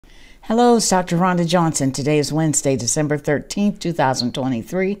Hello, it's Dr. Rhonda Johnson. Today is Wednesday, December 13th,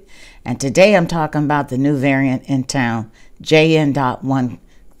 2023, and today I'm talking about the new variant in town, JN.1,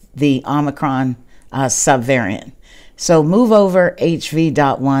 the Omicron subvariant. So move over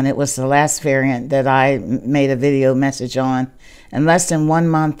HV.1. It was the last variant that I made a video message on. In less than 1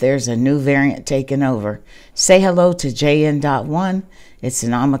 month, there's a new variant taking over. Say hello to JN.1. It's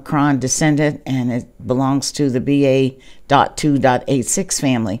an Omicron descendant, and it belongs to the BA.2.86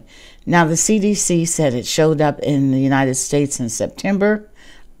 family. Now, the CDC said it showed up in the United States in September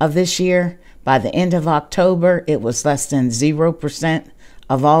of this year. By the end of October, it was less than 0%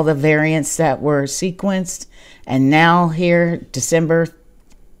 of all the variants that were sequenced. And now here, December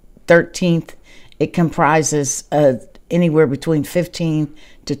 13th, it comprises anywhere between 15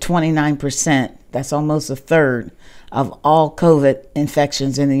 to 29%. That's almost a third of all COVID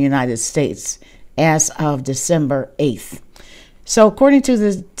infections in the United States as of December 8th. So according to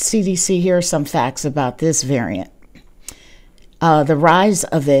the CDC, here are some facts about this variant. The rise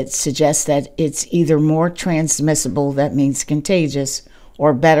of it suggests that it's either more transmissible, that means contagious,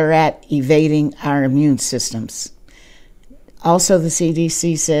 or better at evading our immune systems. Also, the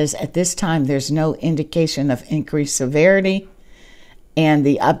CDC says at this time there's no indication of increased severity, and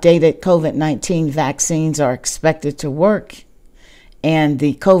the updated COVID-19 vaccines are expected to work, and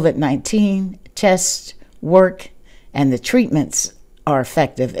the COVID-19 tests work, and the treatments are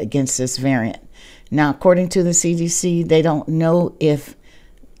effective against this variant. Now, according to the CDC, they don't know if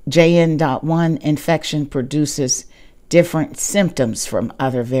JN.1 infection produces different symptoms from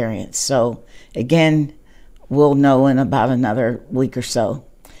other variants. So, again, we'll know in about another week or so.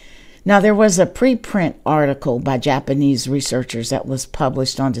 Now, there was a preprint article by Japanese researchers that was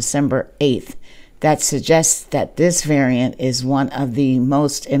published on December 8th that suggests that this variant is one of the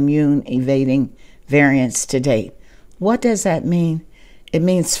most immune-evading variants to date. What does that mean? It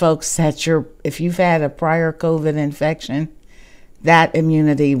means, folks, that if you've had a prior COVID infection, that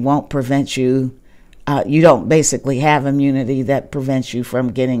immunity won't prevent you. You don't basically have immunity that prevents you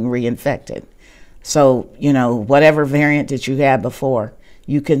from getting reinfected. So, whatever variant that you had before,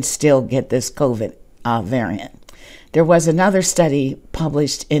 you can still get this COVID variant. There was another study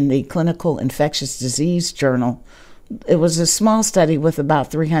published in the Clinical Infectious Disease Journal. It was a small study with about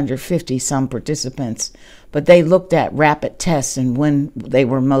 350 some participants, but they looked at rapid tests and when they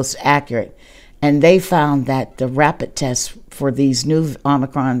were most accurate. And they found that the rapid tests for these new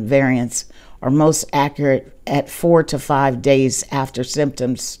Omicron variants are most accurate at 4 to 5 days after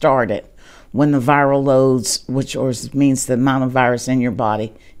symptoms started, when the viral loads, which means the amount of virus in your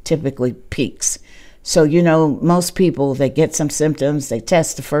body, typically peaks. So, most people, they get some symptoms, they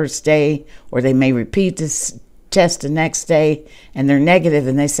test the first day, or they may repeat this test the next day, and they're negative,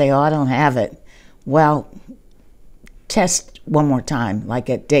 and they say, oh, I don't have it. Well, test one more time, like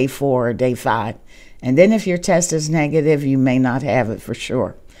at day 4 or day 5. And then if your test is negative, you may not have it for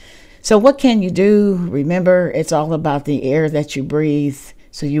sure. So what can you do? Remember, it's all about the air that you breathe.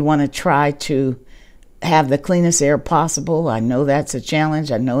 So you want to try to have the cleanest air possible. I know that's a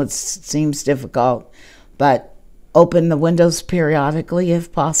challenge. I know it seems difficult, but open the windows periodically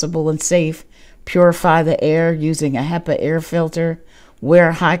if possible and safe. Purify the air using a HEPA air filter. Wear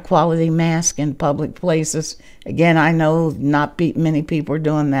a high-quality mask in public places. Again, I know not many people are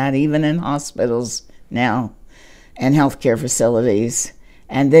doing that, even in hospitals now and healthcare facilities.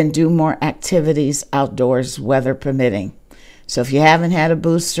 And then do more activities outdoors, weather permitting. So if you haven't had a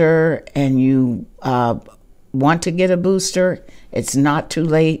booster and you want to get a booster, it's not too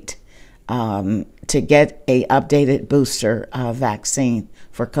late to get an updated booster vaccine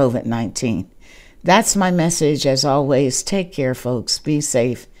for COVID-19. That's my message. As always, take care, folks. Be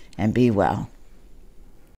safe and be well.